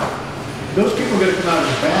 those people are going to come out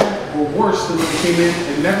as bad or worse than when they came in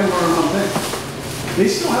and never learned one thing. They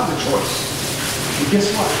still have the choice. And guess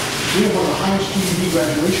what? We have one of the highest GED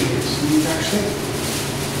graduation rates in the entire state.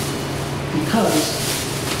 Because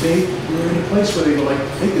they were in a place where they were like,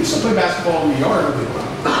 they could still play basketball in the yard if they want.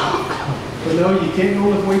 But no, you can't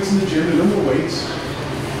go lift weights in the gym, no more weights.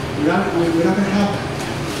 We're not going to have that.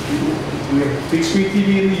 We have big screen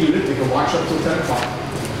TV in the unit, they can watch up till 10 o'clock.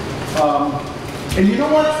 And you know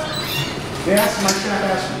what? They asked, my staff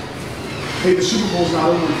asked me, hey, the Super Bowl's not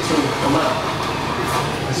over until 11.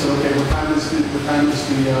 I said, okay, what time is the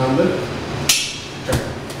limit? Okay,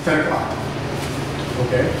 10 o'clock.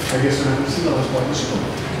 Okay, I guess they're not going to see the last part of the Super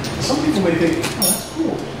Bowl. Some people may think, oh, that's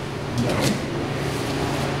cool. No.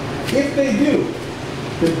 If they do,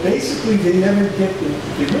 then basically they never get the,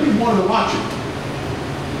 they really wanted to watch it,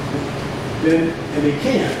 then, and they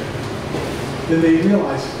can't, then they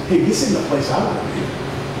realize, hey, this isn't the place I want to be.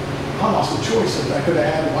 I lost the choice that I could have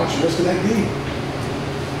had to watch the rest of that game.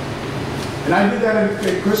 And I did that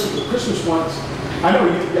at Christmas once. I know,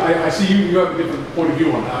 I see you have a different point of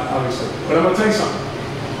view on that, obviously. But I'm going to tell you something.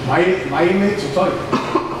 My inmates will tell you.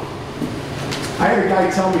 I had a guy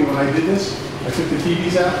tell me when I did this, I took the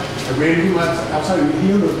TVs out, I ran him outside, and he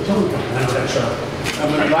owned a towing company. I know that shot.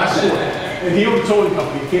 Last year, and he owned a towing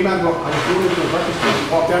company. He came out, I was going to the breakfast place, and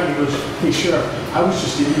walked out, and he goes, hey, Sheriff, I was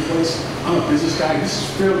just in your place. I'm a business guy. This is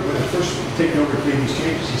fairly, when I first taken over and made these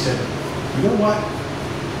changes, he said, you know what?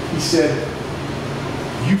 He said,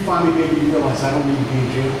 you finally made me realize I don't need to be in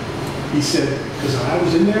jail. He said, because when I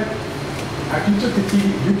was in there, after you took the TV,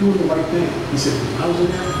 you're doing the right thing. He said, when I was in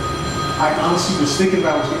there, I honestly was thinking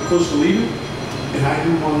about I was getting close to leaving, and I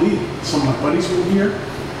didn't want to leave. Some of my buddies were here,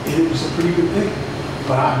 and it was a pretty good thing.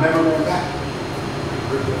 But I've never went back.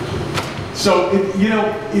 So,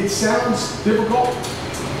 it sounds difficult.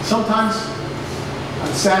 Sometimes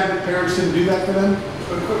I'm sad that parents didn't do that for them.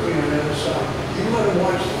 But quickly on the other side, you let them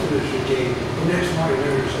watch the leadership game, the next morning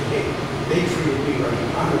they're going to say, hey, they treated me right,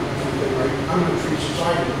 I'm going to treat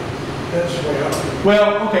society right. That's the way I look.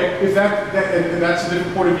 Well, okay, if that's a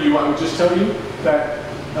different point of view, I would just tell you that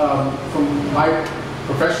from my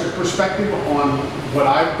professional perspective on what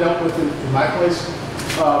I've dealt with in my place,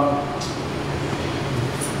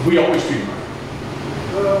 we always treat them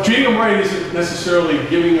right. Treating them right isn't necessarily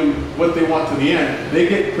giving them what they want to the end. They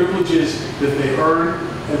get privileges that they earn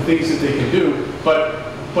and things that they can do.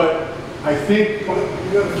 But I think... Well,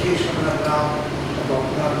 you have a case coming up now about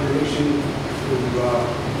not releasing to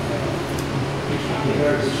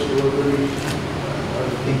American civil liberties.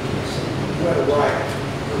 We had a riot.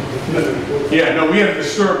 Yeah, no, we had a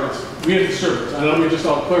disturbance. And let me just,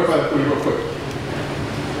 I'll clarify that for you real quick.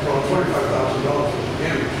 Well, $25,000 for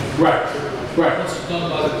damage. Right. That's done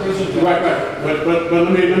by the prison. Right. But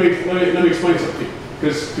let me explain something to you.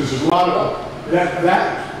 Because there's a lot of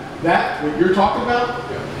that what you're talking about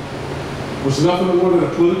was nothing more than a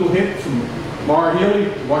political hit from Mara Healy,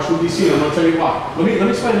 Washington DC, and I'm gonna tell you why. Let me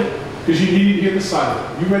explain it, because you need to hear this side of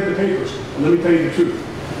it. You read the papers, and let me tell you the truth.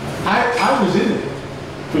 I was in it.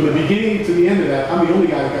 From the beginning to the end of that, I'm the only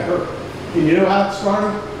guy that got hurt. And you know how it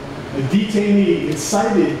started? A detainee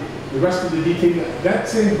incited the rest of the detainees. That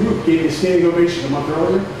same group gave me a standing ovation a month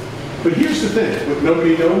earlier. But here's the thing, what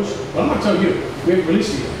nobody knows, but I'm gonna tell you, we haven't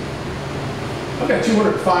released it yet. I've got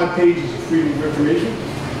 205 pages of freedom of information.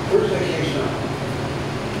 Where's that case now?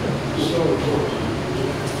 Still in court.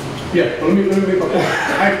 Yeah, but let me make my point.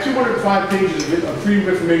 I have 205 pages of freedom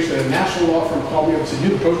of information that a national law firm called me up and said,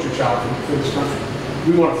 you're the poster child for this country.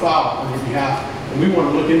 We want to file on your behalf, and we want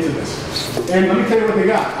to look into this. And let me tell you what they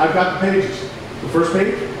got. I've got the pages. The first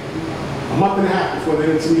page, a month and a half before the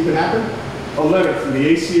incident even happened, a letter from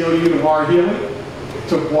the ACLU to Mara Healy,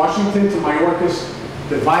 took Washington to Mayorkas,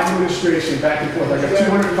 the Biden administration, back and forth. I got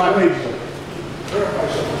 205 pages of it. Clarify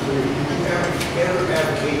something for you. Did you ever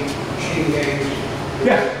advocate chain gangs?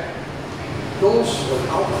 Yeah. Those were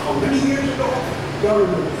how many years ago?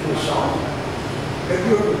 Government in the South? Have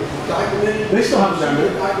you ever documented? They still have them down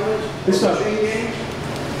there. Documents? They still have- Chain gangs?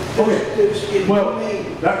 Okay. Well,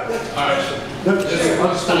 that, All right.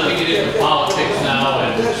 Let's not get into politics now,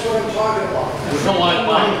 and That's what I'm talking about. we don't want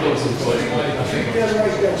politics in place. Treat them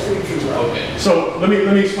right, that's what you right. Okay. so let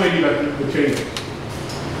me explain to you about the change.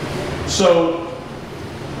 So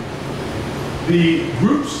the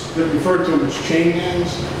groups that referred to them as chain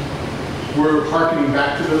gangs were harkening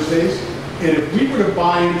back to those days. And if we were to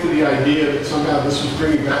buy into the idea that somehow this was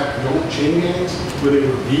bringing back the old chain gangs, where they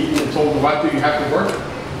were beaten and told, what do you have to work?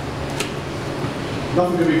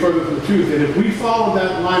 Nothing could be further from the truth. And if we followed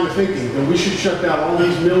that line of thinking, then we should shut down all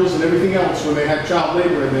these mills and everything else when they had child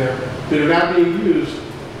labor in there that are now being used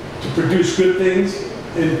to produce good things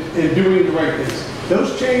and doing the right things.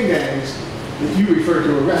 Those chain gangs that you refer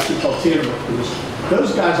to are actually called tanner workers.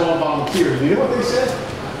 Those guys all volunteered. And you know what they said?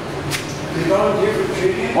 They volunteer for the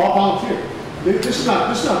chain gang? All volunteer. This is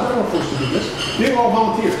not, they're not forced to do this. They were all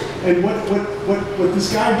volunteers. And what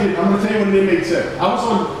this guy did, I'm going to tell you what an inmate said. I was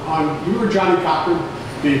on you were Johnny Cochran,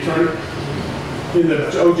 the attorney, in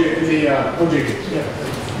the OJ case.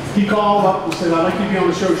 Yeah. He called up and said, I'd like you to be on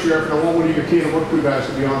the show, Sheriff, and I want one of your can work crew guys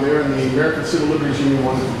to be on there. And the American Civil Liberties Union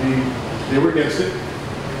wanted to be, they were against it.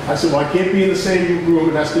 I said, well, I can't be in the same room.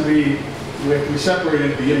 It has to be, we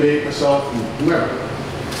separated, the inmate, myself, and whoever.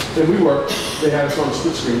 And we worked. They had us on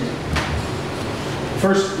split screen.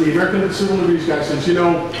 First, the American Civil Liberties guy says, you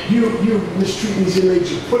know, you're mistreating these inmates,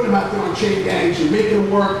 you're putting them out there on chain gangs, you're making them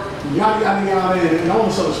work, yada, yada, yada, and all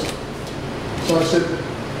this other stuff. So I said,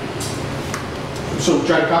 so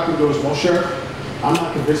Johnny Cochran goes, well, Sheriff, I'm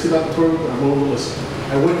not convinced about the program, but I'm willing to listen.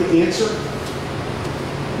 I went to answer.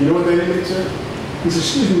 You know what that inmate said? He said,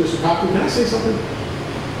 excuse me, Mr. Cochran, can I say something?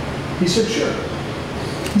 He said, sure.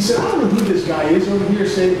 He said, I don't know who this guy is over here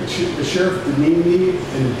saying that the sheriff demeaned me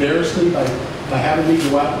and embarrassed me by having me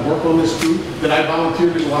go out and work on this group that I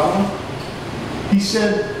volunteered to go out on. He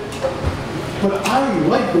said, but I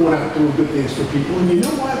like going out doing good things for people, and you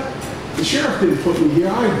know what? The sheriff didn't put me here,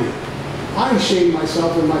 I did. I ashamed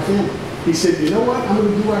myself and my family. He said, you know what I'm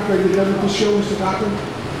going to do after I get done with this show, Mr. Cochran?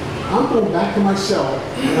 I'm going back to my cell,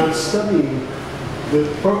 and I'm studying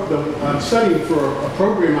I'm studying for a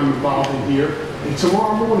program I'm involved in here, and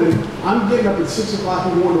tomorrow morning, I'm getting up at 6 o'clock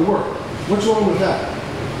and going to work. What's wrong with that?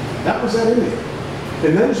 That was that inmate.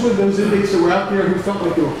 And those were those inmates that were out there who felt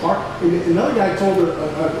like they were part. And another guy told,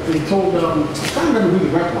 I'm trying to remember who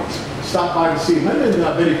the rep was, stopped by to see him. Might have been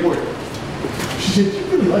Betty Porter. She said, do you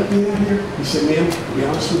really like me out here? He said, ma'am, to be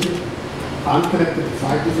honest with you, I'm connected to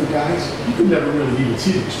 5 different guys. You could never really even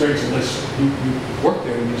see the restraints unless you worked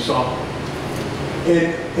there and you saw them.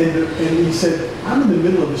 And he said, I'm in the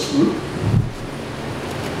middle of this group.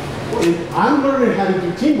 And I'm learning how to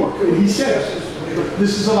do teamwork. And he said,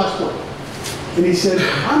 this is the last point. And he said,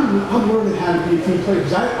 I'm learning how to be a team player,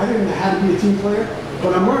 because I didn't know how to be a team player,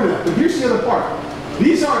 but I'm learning that. But here's the other part.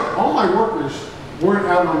 These aren't, all my workers weren't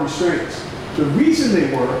out on restraints. The reason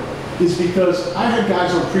they were is because I had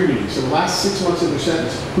guys on pre-release in the last 6 months of their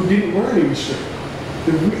sentence who didn't wear any restraint.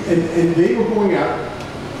 And they were going out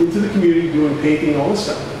into the community doing painting and all this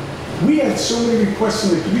stuff. We had so many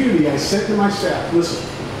requests in the community, I said to my staff, listen,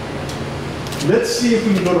 let's see if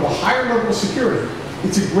we can go to a higher level of security.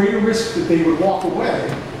 It's a greater risk that they would walk away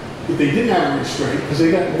if they didn't have a restraint, because they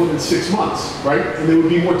got more than 6 months, right? And they would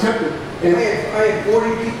be more tempted. And I had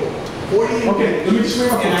 40 people. 40 okay, let me just make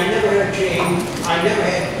my point. And I never had a chain. I never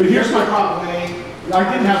had. But here's my problem. I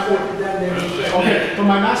didn't have 40. Okay, but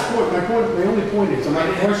my last point, my only point is, I'm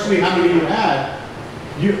not questioning how many you had.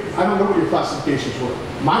 I don't know what your classifications were.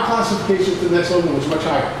 My classification to the next level was much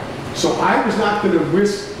higher. So I was not going to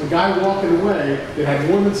risk a guy walking away that had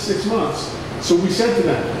more than 6 months. So we said to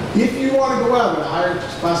them, if you want to go out with a higher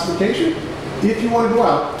classification, if you want to go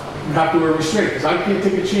out, you have to wear restraint, because I can't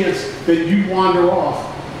take a chance that you wander off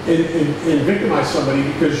and victimize somebody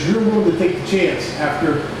because you're willing to take the chance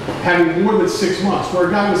after having more than 6 months. Where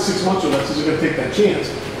a guy with 6 months or less isn't going to take that chance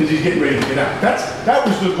because he's getting ready to get out. That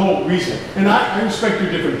was the whole reason. And I respect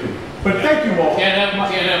your different opinion. But thank you all. Can't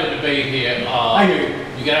have a debate here. I hear you.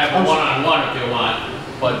 You can have a one-on-one if you want,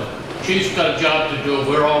 but Chief's got a job to do.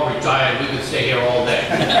 We're all retired. We could stay here all day.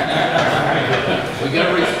 We got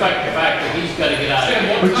to respect the fact that he's got to get out of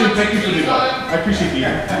here. But Jim, thank you for the time. I appreciate the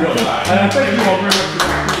real time. And I thank you all very much for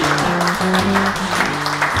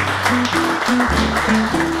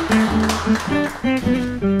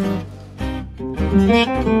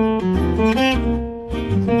the